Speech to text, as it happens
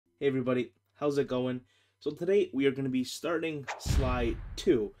Hey everybody, how's it going? So today we are going to be starting Sly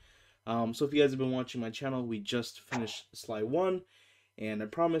 2. So if you guys have been watching my channel, we just finished Sly 1, and I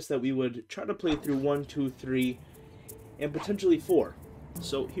promised that we would try to play through 1, 2, 3, and potentially 4.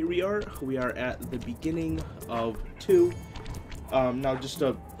 So here we are at the beginning of 2. Now just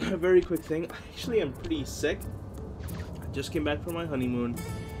a very quick thing, I actually am pretty sick. I just came back from my honeymoon,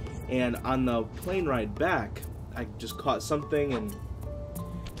 and on the plane ride back, I just caught something, and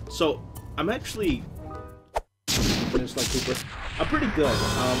so I'm actually just like Cooper. I'm pretty good.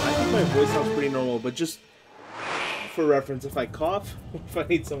 I think my voice sounds pretty normal, but just for reference, if I cough, if I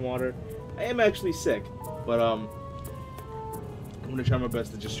need some water, I am actually sick. But I'm gonna try my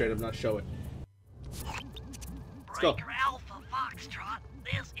best to just straight up not show it. Let's go. Breaker Alpha Foxtrot,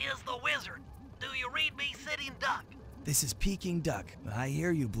 this is the Wizard. Do you read me, Sitting Duck? This is Peking Duck. I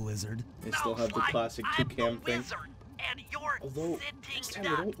hear you, Blizzard. They still have the classic two-cam thing. And you're Although this time they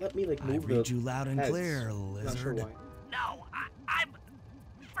Duck. don't let me like I move read the you loud and heads. clear, Not Lizard. sure why. No, I'm...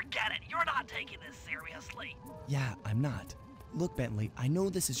 Forget it. You're not taking this seriously. Yeah, I'm not. Look, Bentley, I know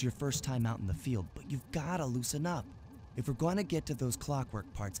this is your first time out in the field, but you've gotta loosen up. If we're gonna get to those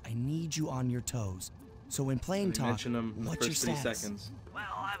clockwork parts, I need you on your toes. So in plain talk, Mention them in the what's your first 3 stats? seconds. Well,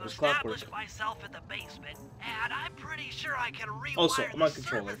 I've There's established clockwork. myself in the basement, and I'm pretty sure I can rewire Also, I'm the not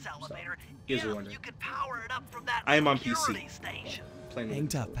controller, service elevator so you guys are if wondering. you can power it up from that I am on security PC. station. Playing with Hang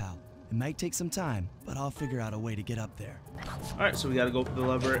the tough, controller. pal. It might take some time, but I'll figure out a way to get up there. Alright, so we gotta go for the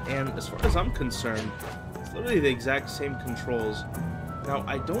lever, and as far as I'm concerned, it's literally the exact same controls. Now,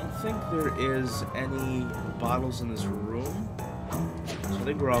 I don't think there is any bottles in this room, so I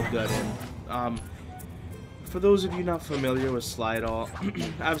think we're all good. And, for those of you not familiar with Sly at all,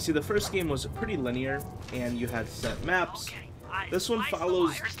 obviously the first game was pretty linear, and you had set maps. Okay, This one slice the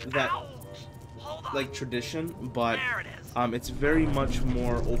follows wires. that, Ouch. Hold on. like, tradition, but There it is. it's very much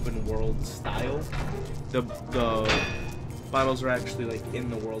more open world style. The bottles are actually like in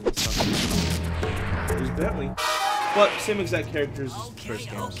the world and stuff. There's Bentley, but same exact characters as the first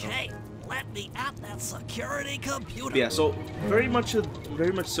game. Okay. Let me at that security computer. So. Yeah, so very much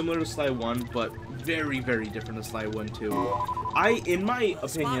similar to Sly 1, but very different to Sly 1 too. In my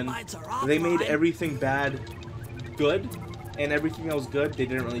opinion, they made everything bad good, and everything that was good they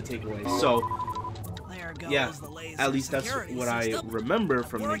didn't really take away. So. There goes Yeah, the laser at least that's security what I system. remember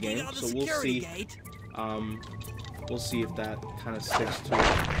from the Working game. on the So we'll security see. gate. We'll see if that kind of sticks to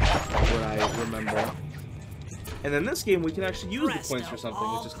what I remember. And then this game, we can actually use the points for something,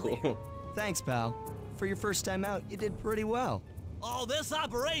 which is cool. Thanks, pal. For your first time out, you did pretty well. Oh, this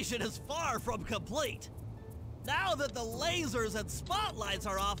operation is far from complete. Now that the lasers and spotlights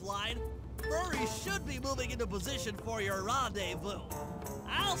are offline, Murray should be moving into position for your rendezvous.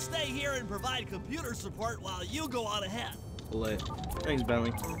 I'll stay here and provide computer support while you go on ahead. Lit. Thanks,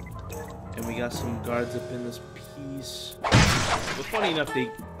 Bentley. And we got some guards up in this piece. But funny enough,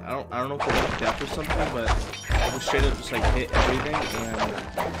 I don't know if they're like deaf or something, but they straight up just like hit everything, and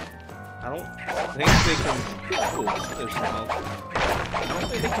I don't think they can. Oh, there's some health. I don't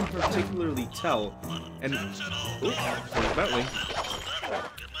think they can particularly tell. And oops, there's Bentley.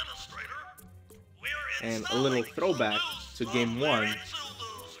 And a little throwback to Game 1.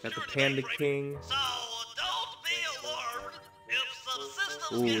 Got the Panda King.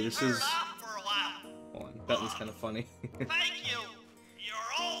 Ooh, this is. Hold on, Bentley's kind of funny. Thank you. You're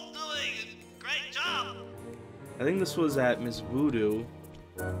all doing a great job. I think this was at Miss Voodoo.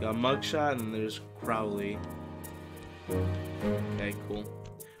 Got Mugshot, and there's Crowley. Okay, cool.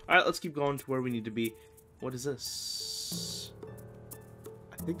 Alright, let's keep going to where we need to be. What is this?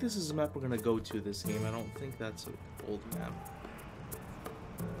 I think this is the map we're gonna go to this game. I don't think that's an old map.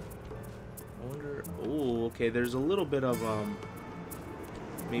 I wonder. Oh, okay, there's a little bit of,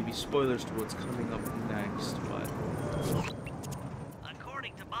 maybe spoilers to what's coming up next, but.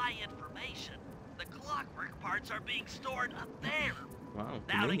 According to my information, the clockwork parts are being stored up there. Wow,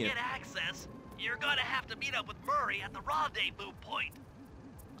 Now to convenient. get access, you're gonna have to meet up with Murray at the rendezvous point.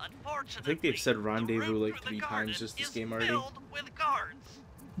 Unfortunately, I think they've said rendezvous the route like through 3 the times garden just this is game already. filled with guards.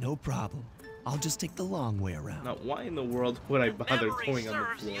 No problem. I'll just take the long way around. Now, why in the world would I bother Memory going on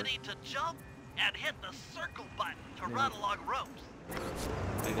serves the floor? You need to jump and hit the circle button to run along ropes.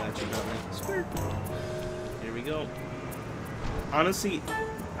 I got you, Bentley. Skirt. Here we go. Honestly,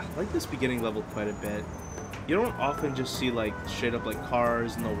 I like this beginning level quite a bit. You don't often just see like straight up like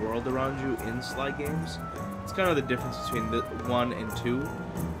cars and the world around you in Sly games. It's kind of the difference between the 1 and 2.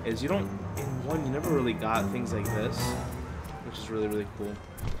 Is you don't in 1 you never really got things like this, which is really cool.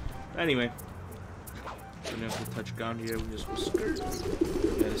 Anyway, we don't have to touch ground here. We just go skirt.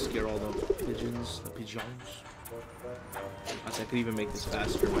 Gotta scare all the pigeons, I could even make this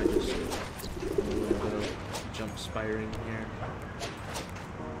faster by just a little bit of jump spiring here.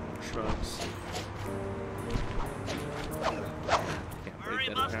 Trucks. Murray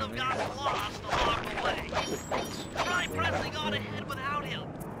must have gotten lost along the way. Try pressing on ahead without him.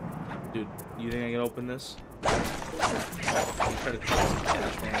 Dude, you think I can open this? I'll try to cut some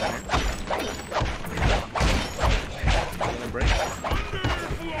cash down there. Gonna break.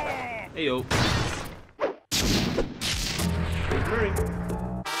 Hey yo. Murray.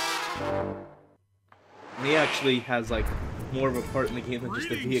 And he actually has like more of a part in the game than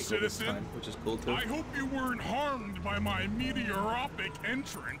just a vehicle this time, which is cool too. I hope you weren't harmed by my meteoropic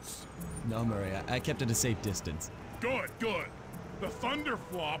entrance. No, Murray, I kept at a safe distance. Good, good. The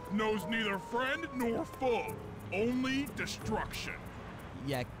Thunderflop knows neither friend nor foe, only destruction.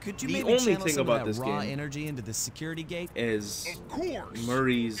 Yeah, could you The maybe only channel thing some about of this that raw game energy into the security gate? Is Of course.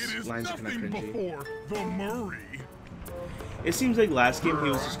 Murray's it is lines are kind of nothing cringy. before the Murray. It seems like last game he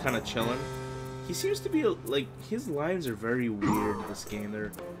was just kind of chilling. He seems to be like his lines are very weird this game.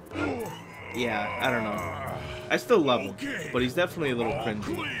 They're yeah, I don't know. I still love him, Okay. but he's definitely a little All cringy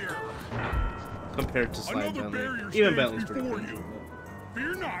clear. compared to Slide Another barrier Bentley. Even stands Bentley's pretty before cringy. you.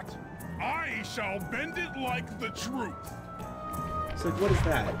 Fear not, I shall bend it like the truth. It's like, what is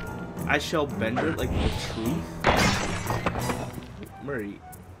that? I shall bend it like the truth? Murray.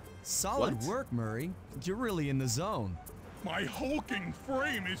 Solid What? work, Murray. You're really in the zone. My hulking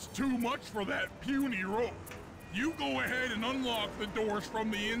frame is too much for that puny rope. You go ahead and unlock the doors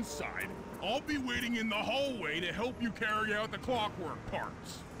from the inside. I'll be waiting in the hallway to help you carry out the clockwork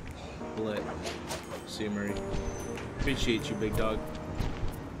parts. Lit. See you, Murray. Appreciate you, big dog.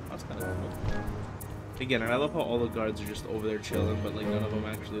 That's kind of cool. Again, and I love how all the guards are just over there chilling, but like none of them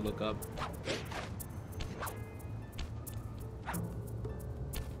actually look up.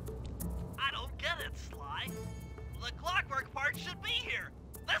 I don't get it, Sly. The clockwork part should be here.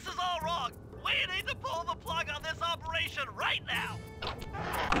 This is all wrong. We need to pull the plug on this operation right now.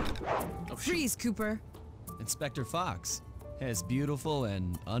 Oh, Freeze, Cooper. Inspector Fox. As beautiful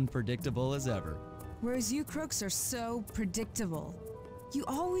and unpredictable as ever. Whereas you crooks are so predictable. You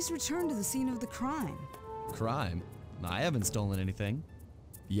always return to the scene of the crime. Crime? I haven't stolen anything.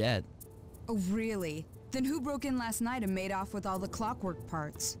 Yet. Oh, really? Then who broke in last night and made off with all the clockwork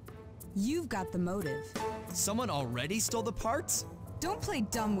parts? You've got the motive. Someone already stole the parts? Don't play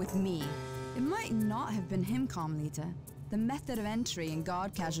dumb with me. It might not have been him, Carmelita. The method of entry and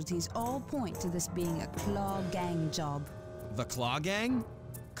guard casualties all point to this being a Claw Gang job. The Claw Gang?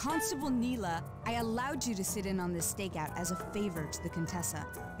 Constable Neela, I allowed you to sit in on this stakeout as a favor to the Contessa.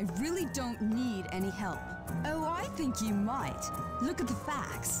 I really don't need any help. Oh, I think you might. Look at the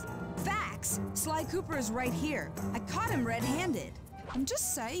facts. Facts? Sly Cooper is right here. I caught him red-handed. I'm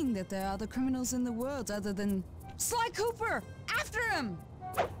just saying that there are other criminals in the world other than... Sly Cooper! After him!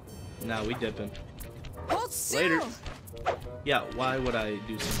 Nah, we dipping. Hold still! Later. Yeah, why would I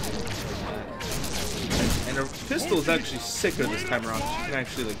do something like that? And her pistol is actually sicker this time around. She can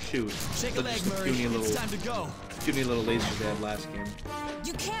actually like shoot. Shake a But leg, just the Murray. It's time to go. puny little lasers they had last game.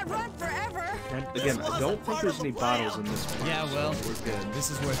 You can't run forever! And again, I don't think there's any bottles in this one. Yeah, well, so we're good. this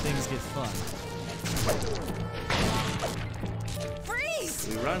is where things get fun. Freeze!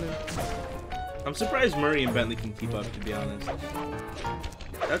 We running. I'm surprised Murray and Bentley can keep up, to be honest.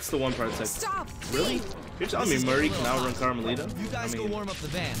 That's the one part that's like, Stop! really? Thief! You're telling This me is Murray getting a can little outrun hot. Carmelita? You guys I mean, go warm up the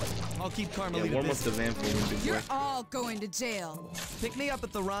van. I'll keep Carmelita yeah, warm up busy. the van for me, big You're boy. all going to jail. Pick me up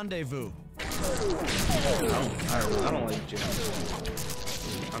at the rendezvous. I don't like jail.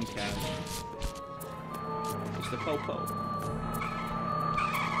 I'm Cash. It's the Popo.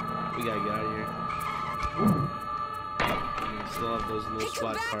 We gotta get out of here. We still have those little Hey, come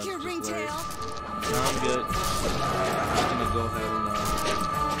squad back cars. here, just ringtail! there. No, I'm good. I'm just gonna go ahead and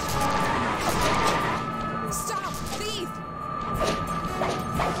Stop! Thief!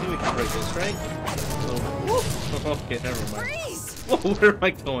 I think we can break this, right? So, okay, never mind. Freeze! Whoa, where am I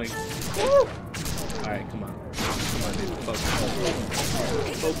going? Woo! Alright, come on. Come on, dude. Focus.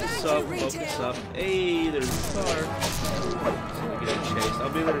 Hey, come back Focus here, up, focus ringtail! up. Hey, there's a car. So we get chased. I'll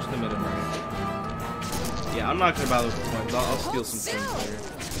be there just in a minute, Murray. Yeah, I'm not gonna bother with the coins. I'll steal Hold some still. coins later.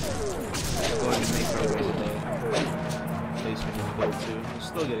 Go ahead and make our way to the place we need to go to. I'm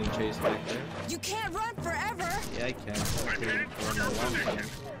still getting chased back there. You can't run forever! Yeah, I can. I'm headed For for a your long time. position.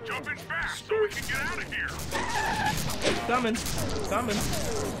 Jump in fast so we can get out of here. Coming. Coming.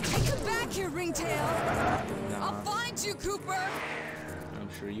 Hey, come back here, ringtail! I'll Nah, find you, Cooper! I'm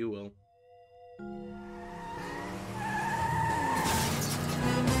sure you will.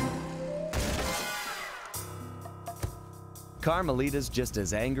 Carmelita's just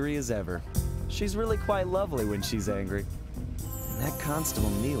as angry as ever. She's really quite lovely when she's angry. And that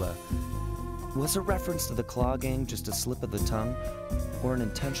Constable Neela, was a reference to the Claw Gang just a slip of the tongue, or an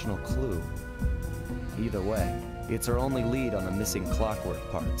intentional clue? Either way, it's our only lead on the missing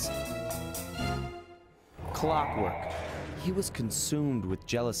Clockwork parts. Clockwork. He was consumed with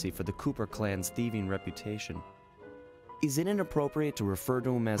jealousy for the Cooper clan's thieving reputation. Is it inappropriate to refer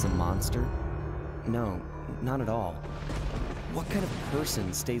to him as a monster? No, not at all. What kind of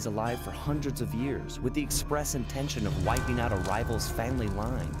person stays alive for hundreds of years with the express intention of wiping out a rival's family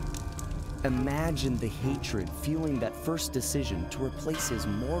line? Imagine the hatred fueling that first decision to replace his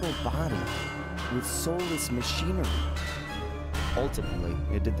mortal body with soulless machinery. Ultimately,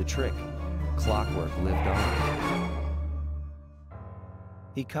 it did the trick. Clockwork lived on.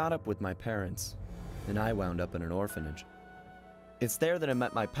 He caught up with my parents, and I wound up in an orphanage. It's there that I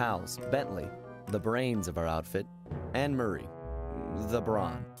met my pals, Bentley, the brains of our outfit, and Murray, the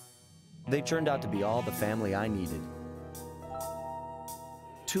brawn. They turned out to be all the family I needed.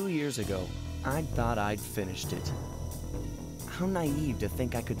 2 years ago, I thought I'd finished it. How naive to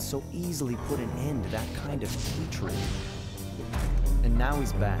think I could so easily put an end to that kind of hatred. And now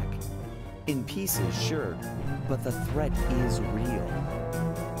he's back. In pieces, sure, but the threat is real.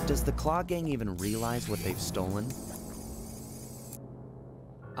 Does the Claw Gang even realize what they've stolen?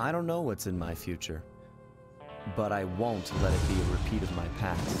 I don't know what's in my future, but I won't let it be a repeat of my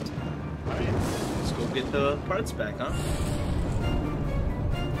past. Alright, let's go get the parts back, huh?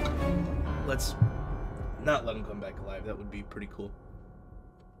 Let's not let him come back alive. That would be pretty cool.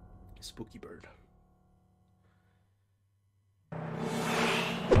 Spooky bird.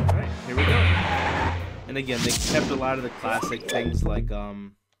 Alright, here we go. And again, they kept a lot of the classic things like,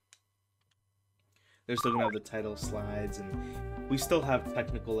 they're still gonna have the title slides, and we still have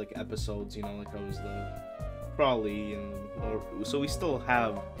technical, like, episodes, you know, like I was the Crawley, and so we still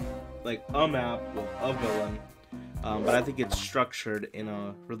have, like, a map with a villain. But I think it's structured in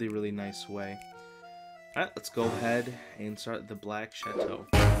a really, really nice way. Alright, let's go ahead and start the Black Chateau.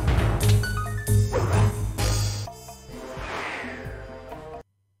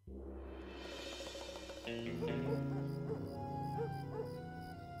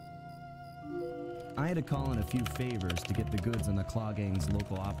 I had to call in a few favors to get the goods on the Claw Gang's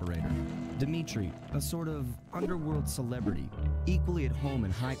local operator, Dimitri, a sort of underworld celebrity, equally at home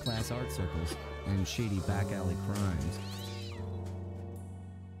in high-class art circles and shady back-alley crimes.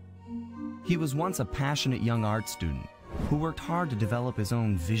 He was once a passionate young art student who worked hard to develop his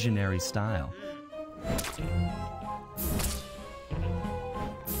own visionary style.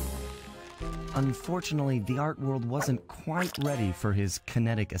 Unfortunately, the art world wasn't quite ready for his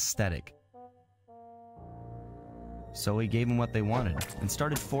kinetic aesthetic. So he gave them what they wanted and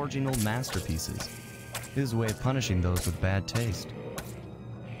started forging old masterpieces. His way of punishing those with bad taste.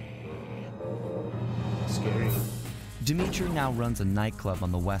 Scary. Dimitri now runs a nightclub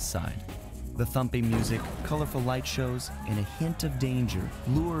on the west side. The thumping music, colorful light shows, and a hint of danger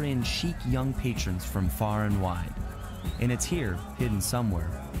lure in chic young patrons from far and wide. And it's here, hidden somewhere,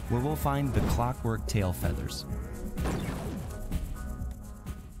 where we'll find the Clockwork tail feathers.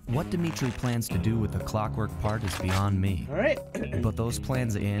 What Dimitri plans to do with the Clockwork part is beyond me. Alright. But those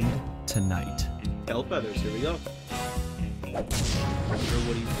plans end tonight. Tail feathers, here we go. Not sure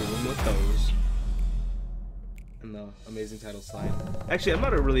what he's doing with those. And the amazing title slide. Actually, I'm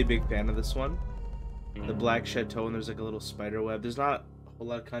not a really big fan of this one. The Black Chateau, and there's like a little spider web. There's not a whole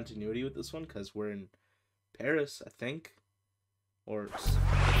lot of continuity with this one because we're in Paris, I think. Or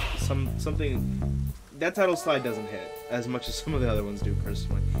something. That title slide doesn't hit as much as some of the other ones do,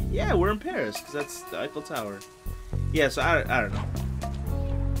 personally. Yeah, we're in Paris, because that's the Eiffel Tower. Yeah, so I don't know.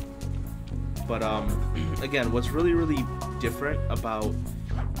 But, again, what's really, really different about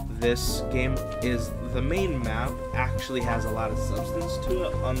this game is the main map actually has a lot of substance to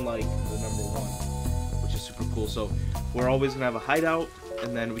it, unlike the number one, which is super cool. So, we're always going to have a hideout,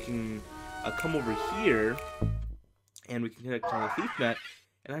 and then we can come over here, and we can connect to the thief net,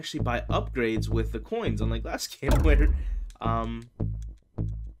 and actually buy upgrades with the coins, unlike last game where, I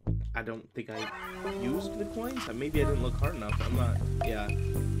don't think I used the coins. Maybe I didn't look hard enough. I'm not, yeah.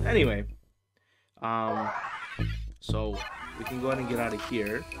 Anyway, so we can go ahead and get out of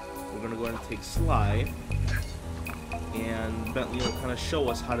here. We're gonna go ahead and take Sly, and Bentley will kind of show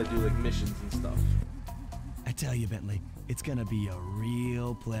us how to do like missions and stuff. I tell you, Bentley, it's gonna be a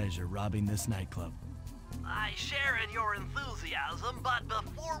real pleasure robbing this nightclub. I share in your enthusiasm, but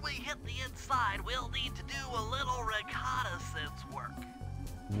before we hit the inside, we'll need to do a little reconnaissance work.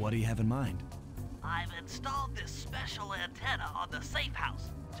 What do you have in mind? I've installed this special antenna on the safe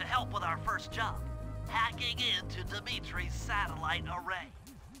house to help with our first job, hacking into Dimitri's satellite array.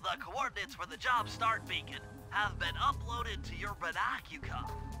 The coordinates for the job start beacon have been uploaded to your binocular.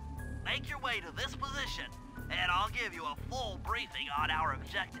 Make your way to this position, and I'll give you a full briefing on our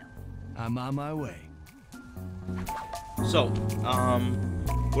objective. I'm on my way. So,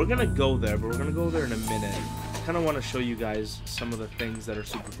 we're gonna go there, but we're gonna go there in a minute. I kind of want to show you guys some of the things that are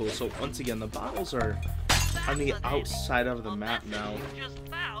super cool. So, once again, the bottles are on the outside of the map now. You just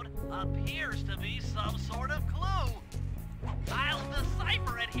found appears to be some sort of clue. I'll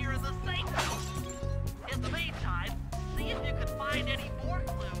decipher it here in the safe house. In the meantime, see if you can find any more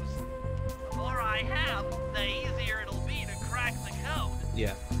clues. The more I have, the easier it'll be to crack the code.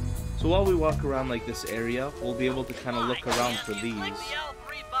 Yeah. So while we walk around like this area, we'll be able to kind of look around for If you these, click the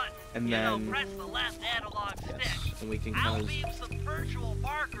L3 button, and you know, then press the left analog stick. and we can I'll kind of. beam some virtual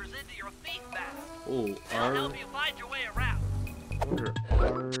markers into your thief map. Oh, It'll help you find your way around. I wonder,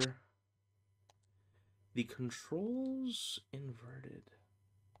 are the controls inverted?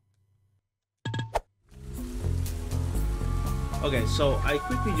 Okay, so I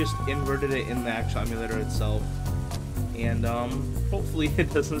quickly just inverted it in the actual emulator itself, and hopefully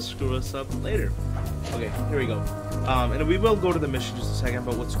it doesn't screw us up later. Okay, here we go. And we will go to the mission just a second,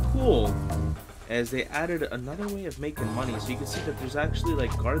 but what's cool is they added another way of making money, so you can see that there's actually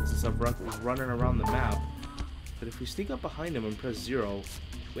like guards and stuff running around the map. But if we sneak up behind them and press 0,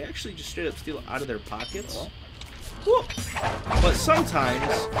 we actually just straight up steal out of their pockets. Whoop. But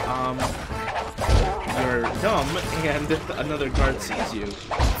sometimes, you're dumb and another guard sees you.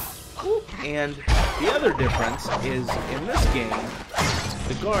 Whoop. And the other difference is, in this game,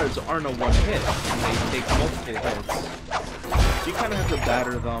 the guards aren't a one hit, and they take multiple hits. So you kind of have to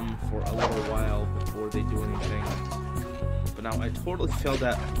batter them for a little while before they do anything. But now I totally failed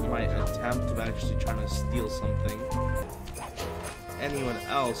at my attempt of actually trying to steal something. Anyone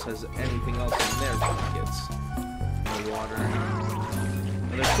else has anything else in their pockets? No water.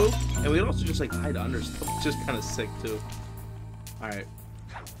 Another cool. And we can also just like hide under stuff, which is kind of sick too. Alright.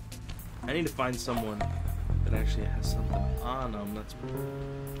 I need to find someone that actually has something on them that's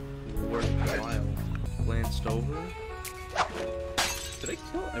worth a while. Glanced over. Did I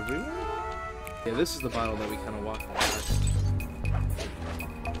kill everyone? Yeah, this is the bottle that we kind of walked past.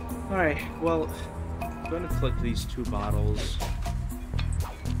 Alright, well, I'm going to collect these 2 bottles.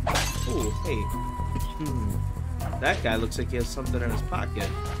 Oh, hey. That guy looks like he has something in his pocket.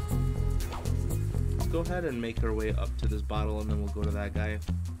 Let's go ahead and make our way up to this bottle, and then we'll go to that guy.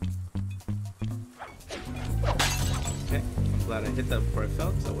 Okay, I'm glad I hit that before I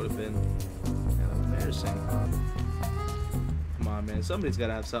fell, because that would have been kind of embarrassing. Come on, man. Somebody's got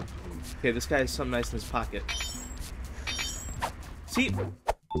to have something. Okay, this guy has something nice in his pocket. See?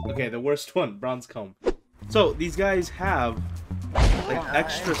 Okay, the worst one. Bronze comb. So, these guys have like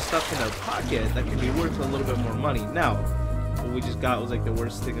extra stuff in their pocket that can be worth a little bit more money. Now, what we just got was like the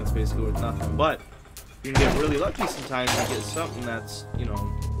worst thing that's basically worth nothing. But you can get really lucky sometimes and get something that's, you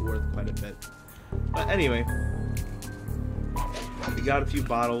know, worth quite a bit. But anyway, we got a few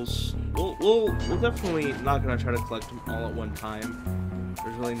bottles. We'll definitely not gonna try to collect them all at one time.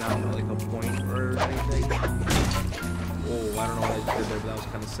 There's really not like a point or anything. Oh, I don't know what I just did there, but that was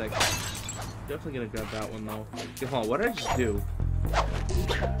kind of sick. Definitely gonna grab that one though. Okay, hold on, what did I just do?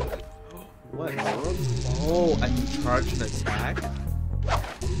 What in the world? Oh, I can charge an attack?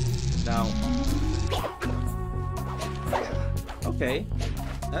 Now. Okay.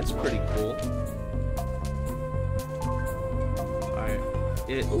 That's pretty cool. Alright.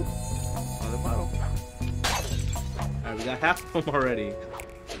 Oh, another bottle. Alright, we got half of them already.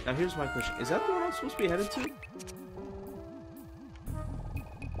 Now here's my question. Is that the one I'm supposed to be headed to?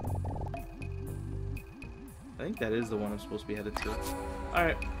 I think that is the one I'm supposed to be headed to.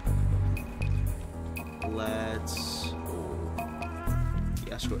 Alright. Let's...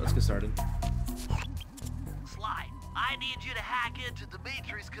 Yeah, screw it. Let's get started. Sly, I need you to hack into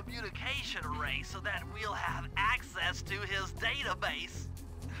Dimitri's communication array so that we'll have access to his database.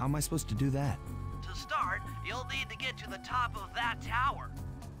 How am I supposed to do that? To start, you'll need to get to the top of that tower.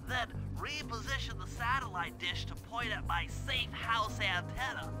 Then reposition the satellite dish to point at my safe house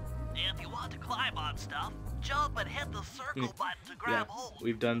antenna. If you want to climb on stuff, jump and hit the circle button to grab hold.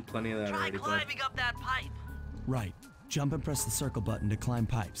 We've done plenty of that Try already. climbing up that pipe. Right. Jump and press the circle button to climb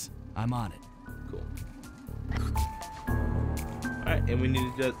pipes. I'm on it. Cool. Alright, and we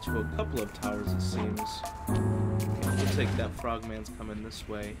need to get to a couple of towers, it seems. Okay, looks like that frogman's coming this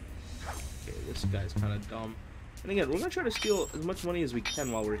way. Okay, this guy's kind of dumb. And again, we're going to try to steal as much money as we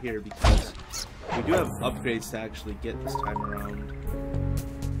can while we're here, because we do have upgrades to actually get this time around.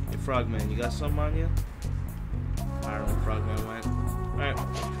 Hey, frogman, you got something on you? I don't know where frogman went. Alright.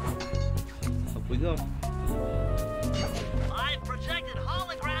 Up we go. I've projected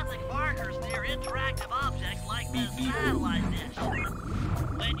hologram interactive objects like this satellite dish.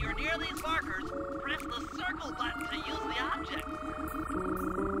 When you're near these markers, press the circle button to use the object.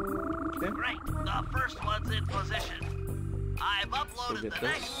 Okay. Great, the first one's in position. I've uploaded get the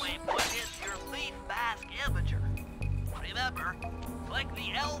this. next waypoint into your leaf mask imager. Remember, click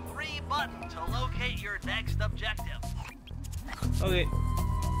the L3 button to locate your next objective. Okay.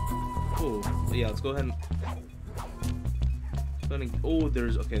 Cool. Yeah, let's go ahead and. Oh,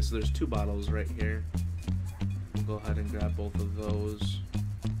 there's okay. So there's 2 bottles right here. We'll go ahead and grab both of those.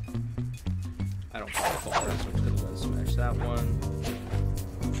 I don't care if all that's gonna go smash that one.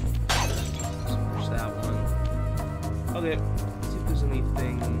 Smash that one. Okay. Let's see if there's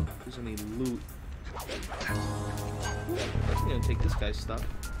anything. If there's any loot. I'm gonna take this guy's stuff.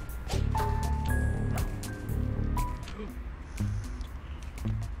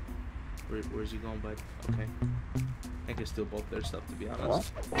 Where's he going, bud? Okay. I can steal both their stuff, to be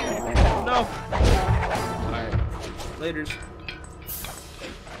honest. No! Alright. Laters.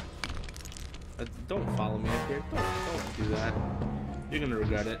 Don't follow me up here. Don't do that. You're gonna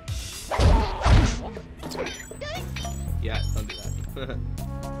regret it. Yeah, don't do that.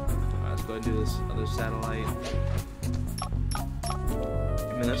 Alright, let's go ahead and do this other satellite.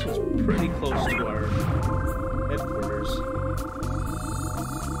 I mean, this one's pretty close to our headquarters.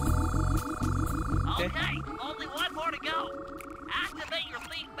 Okay, only one more to go. Activate your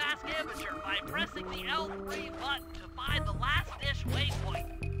leaf mask imager by pressing the L3 button to find the last dish waypoint.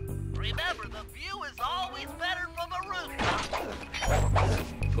 Remember, the view is always better from a rooftop.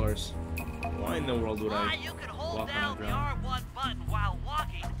 Of course. Why in the world would I You can hold walk down on the the ground? R1 button while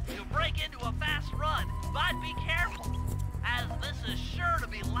walking to break into a fast run, but be careful, as this is sure to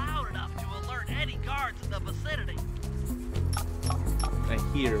be loud enough to alert any guards in the vicinity. I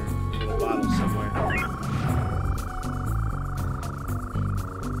hear a little bottle somewhere.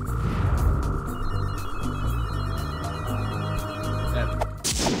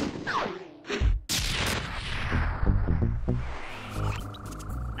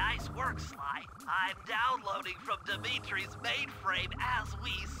 Nice work, Sly. I'm downloading from Dimitri's mainframe as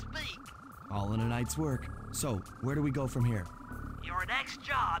we speak. All in a night's work. So, where do we go from here? Your next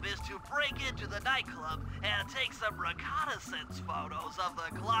job is to break into the nightclub and take some reconnaissance photos of the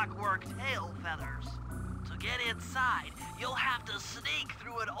clockwork tail feathers. To get inside, you'll have to sneak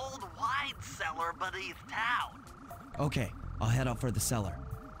through an old wine cellar beneath town. Okay, I'll head out for the cellar.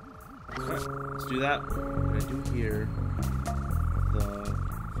 Okay, let's do that. And I do hear the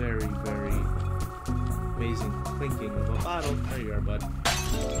very, very amazing clinking of a bottle. There you are, bud.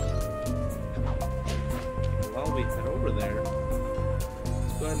 While we head over there,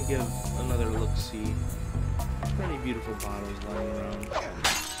 let's go ahead and give another look-see. Many beautiful bottles lying around.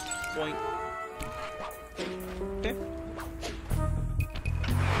 Point. Okay.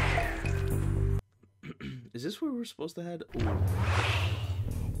 Is this where we're supposed to head? Ooh.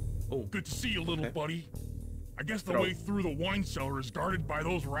 Oh. Good to see you, little buddy. I guess the Throw. way through the wine cellar is guarded by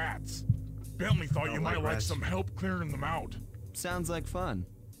those rats. Bentley thought you might like rats. some help clearing them out. Sounds like fun.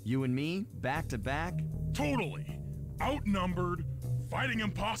 You and me, back to back? Totally. Outnumbered, fighting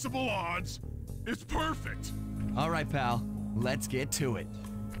impossible odds. It's perfect. All right, pal. Let's get to it.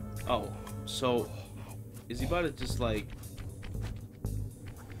 Oh, so is he about to just like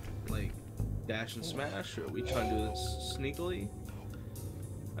dash and smash, or are we trying to do this sneakily?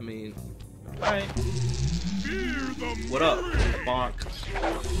 I mean, alright. Fear the What up? Murray. Bonk.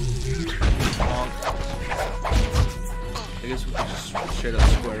 Bonk. I guess we can just straight up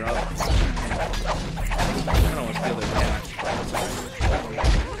square up. I don't want to feel like that.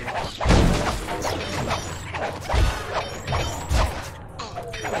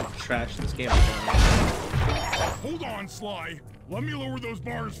 Trash this game. Hold on, Sly. Let me lower those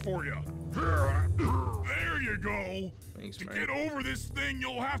bars for you. There you go. Thanks, To man. get over this thing,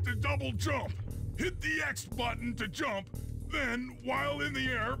 you'll have to double jump. Hit the X button to jump, then, while in the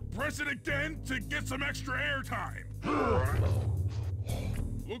air, press it again to get some extra air time.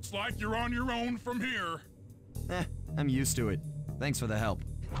 Looks like you're on your own from here. I'm used to it. Thanks for the help.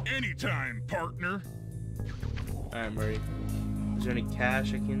 Anytime, partner. Alright, Murray. Is there any cash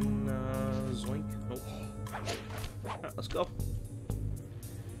I can zoink? Nope. Alright, let's go.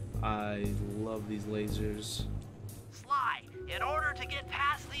 I love these lasers. Sly, in order to get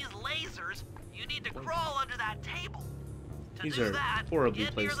past these lasers, you need to crawl under that table. To These do are that, horribly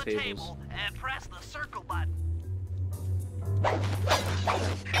get near placed the tables. table and press the circle button.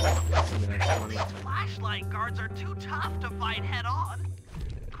 These flashlight guards are too tough to fight head on.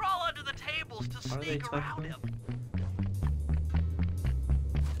 Crawl under the tables to Are they sneak tough, around though? him.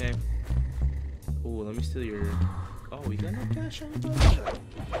 Okay. Ooh, let me steal your... Oh, you got no cash on you, bro?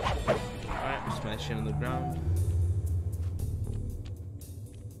 Alright, smash it on the ground.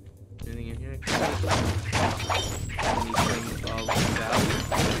 Anything in here? Anything of value?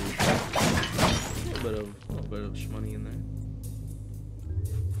 A little bit of money in there.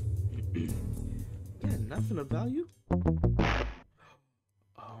 Yeah, nothing of value.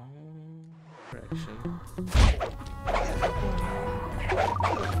 Oh, correction.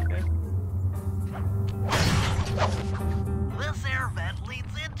 Okay. This air vent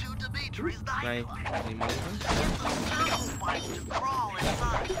leads into Dimitri's nightclub. Any money? It's a circle pipe to crawl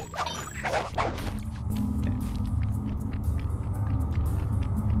inside.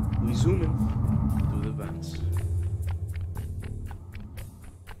 We zoom in through the vents.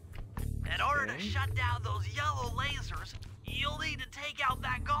 In order to shut down those yellow lasers, you'll need to take out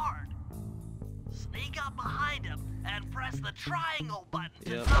that guard. Sneak up behind him and press the triangle button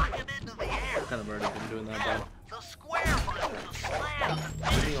to knock him into the air. Kind of already been doing that, And but the square button to slam and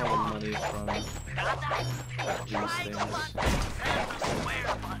getting finish all off. the money from Got that? The these triangle things. button and the square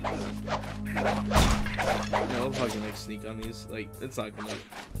button. You know, if I can like sneak on these, like it's not gonna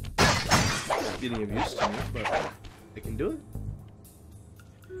be any of use to me, but I can do it.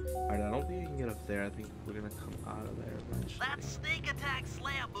 Alright, I don't think I can get up there. I think we're gonna come out of there eventually. That sneak attack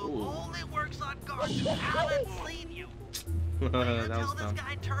slam move Ooh. only works on guards who haven't seen you. Wait That until was this dumb.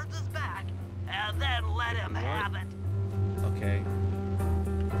 guy turns his back, and then let him What? have it. Okay.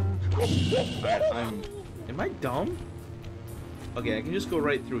 Alright, am I dumb? Okay, I can just go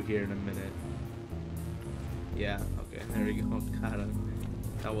right through here in a minute. Yeah, okay, there we go. God,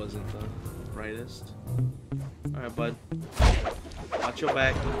 that wasn't the brightest. Alright, bud. Watch your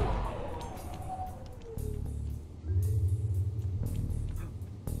back.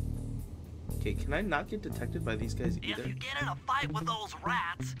 Okay, can I not get detected by these guys If either? you get in a fight with those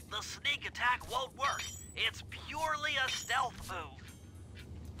rats, the sneak attack won't work. It's purely a stealth move.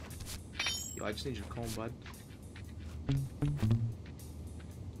 Yo, I just need your comb, bud.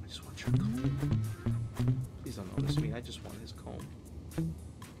 I just want your comb. Please don't notice me. I just want his comb.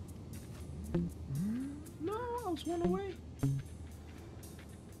 No, I was one away.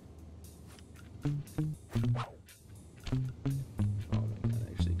 Oh my god,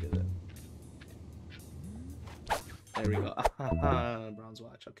 I actually did it. There we go. Bronze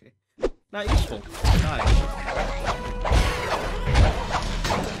watch, okay. Not useful. Die.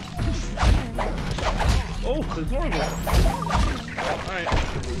 Oh, it's horrible.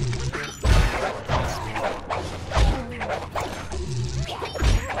 Alright.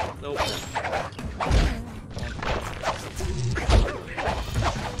 Nope.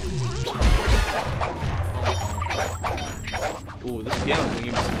 Ooh, this piano's gonna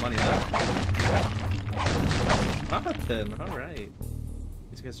give me some money now. Nothing. Alright.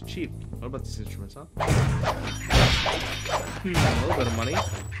 These guys are cheap. What about these instruments, huh? A little bit of money.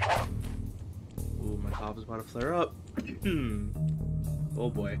 Ooh, my top is about to flare up. Oh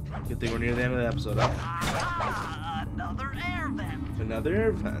boy. Good thing we're near the end of the episode, huh? Ah, another air vent. Another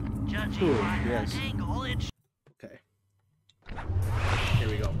air vent. Judging Ooh, by yes. that angle, it Okay. Here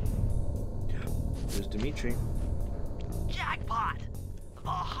we go. There's Dimitri. jackpot. The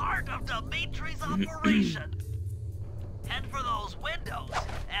heart of Dimitri's operation. Head for those windows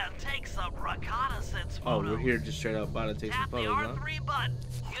and take some reconnaissance Oh, photos. we're here just straight up about to take some Tap the photos, huh? R3 button.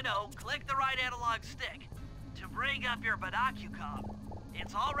 You know, click the right analog stick to bring up your binocular.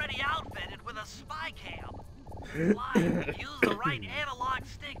 It's already outfitted with a spy cam. Slide. Use the right analog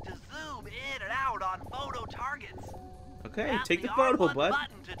stick to zoom in and out on photo targets. Okay, Tap take the photo, R1 bud.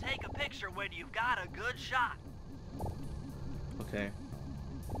 button to take a picture when you've got a good shot. Okay.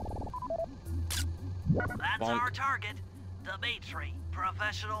 That's Bonk. our target, Dimitri,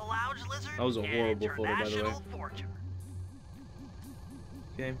 professional lounge lizard. That was a and horrible photo, by the way. international forger.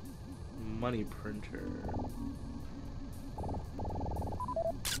 Okay. Money printer.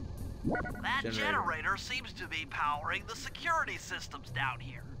 That Generator. generator seems to be powering the security systems down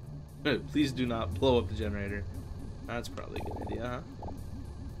here. Please do not blow up the generator. That's probably a good idea,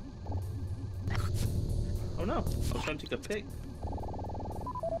 huh? Oh no, I was trying to take a pic.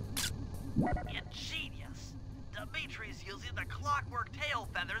 Ingenious. Dimitri's using the clockwork tail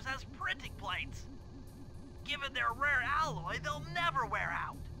feathers as printing plates. Given their rare alloy, they'll never wear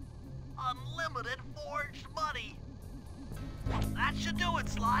out. Unlimited forged money. That should do it,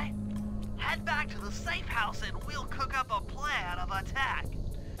 Sly. Head back to the safe house and we'll cook up a plan of attack.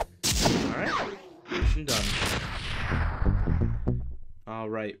 Alright, mission done.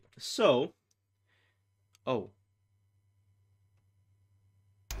 Alright, so... Oh.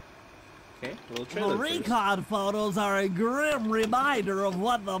 Okay, a little The trailer first. recon photos are a grim reminder of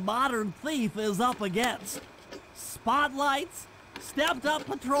what the modern thief is up against. Spotlights, stepped up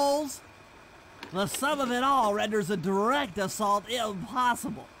patrols, The sum of it all renders a direct assault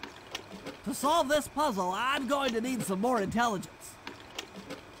impossible. To solve this puzzle, I'm going to need some more intelligence.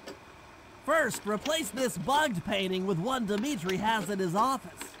 First, replace this bugged painting with one Dimitri has in his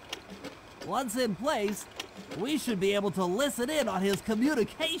office. Once in place, we should be able to listen in on his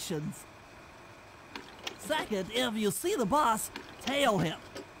communications. Second, if you see the boss, tail him.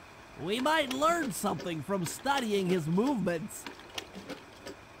 We might learn something from studying his movements.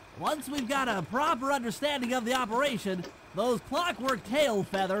 Once we've got a proper understanding of the operation, those clockwork tail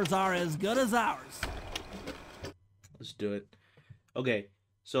feathers are as good as ours. Let's do it. Okay,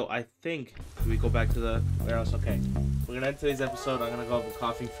 so I think we go back to the warehouse. Okay, we're gonna end today's episode. I'm gonna go have a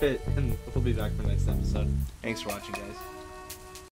coughing fit, and we'll be back for the next episode. Thanks for watching, guys.